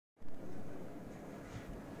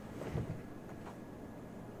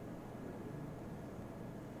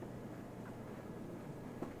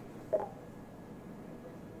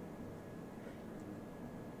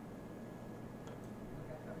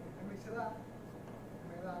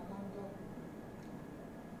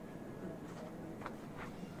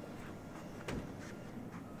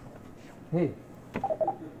Hey.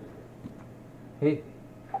 Hey.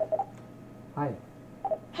 Hi.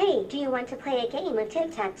 Hey, do you want to play a game of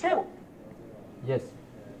tic-tac-toe? Yes.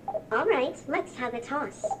 Alright, let's have a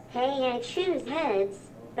toss. Hey, I choose heads.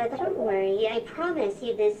 But don't worry, I promise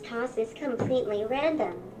you this toss is completely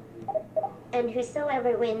random. And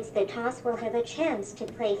whosoever wins the toss will have a chance to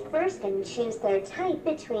play first and choose their type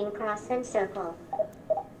between cross and circle.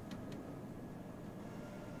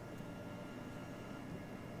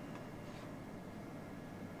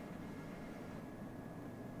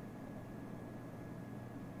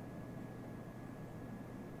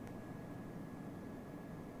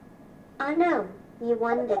 Oh no, you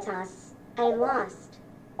won the toss. I lost.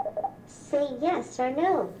 Say yes or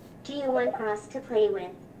no. Do you want cross to play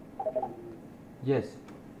with? Yes.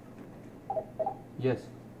 Yes.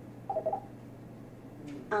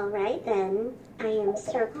 Alright then, I am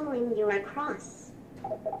circling your cross.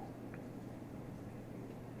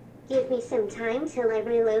 Give me some time till I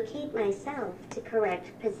relocate myself to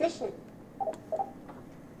correct position.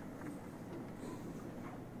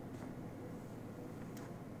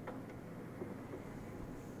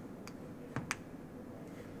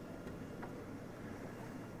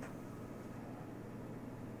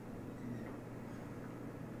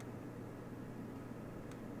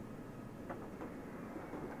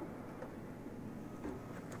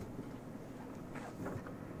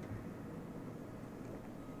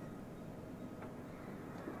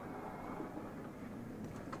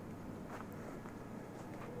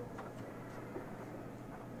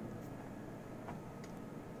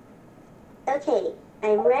 Okay,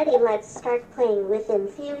 I'm ready. Let's start playing within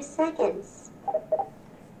few seconds.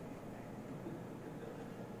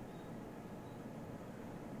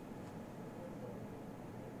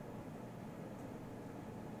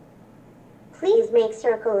 Please make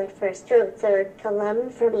circle at first row third column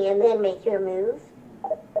for me and then make your move.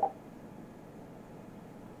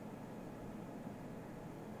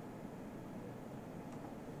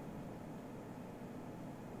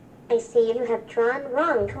 I see you have drawn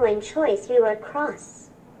wrong coin choice. You are cross.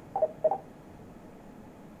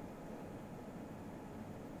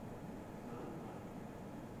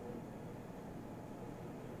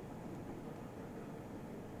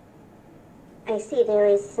 I see there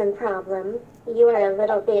is some problem. You are a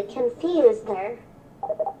little bit confused there.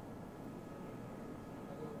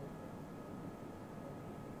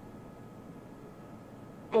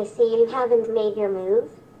 I see you haven't made your move.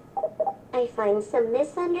 I find some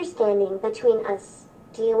misunderstanding between us.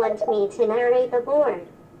 Do you want me to narrate the board?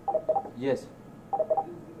 Yes.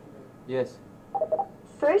 Yes.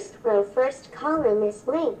 First row, first column is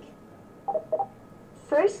blank.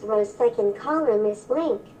 First row, second column is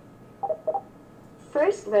blank.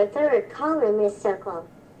 First row, third column is circle.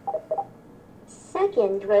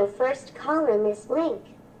 Second row, first column is blank.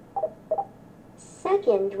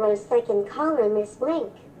 Second row, second column is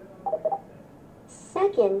blank.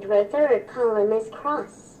 Second row, third column is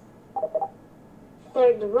cross.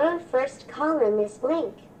 Third row, first column is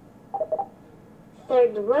blank.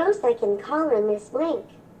 Third row, second column is blank.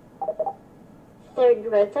 Third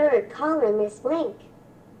row, third column is blank.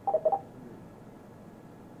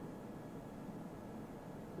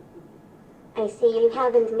 I see you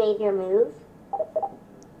haven't made your move.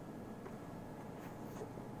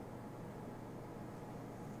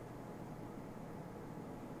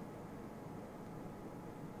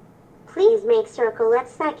 Please make circle at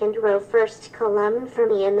second row first column for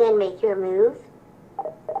me and then make your move.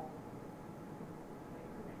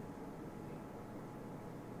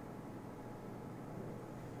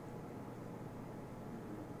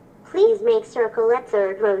 Please make circle at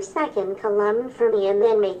third row second column for me and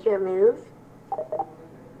then make your move.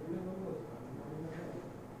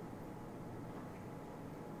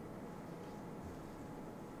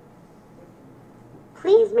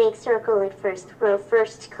 Please make circle at first row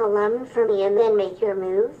first column for me and then make your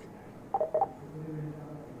move.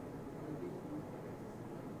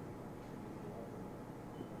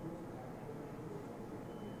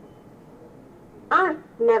 Ah,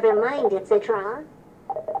 never mind, it's a draw.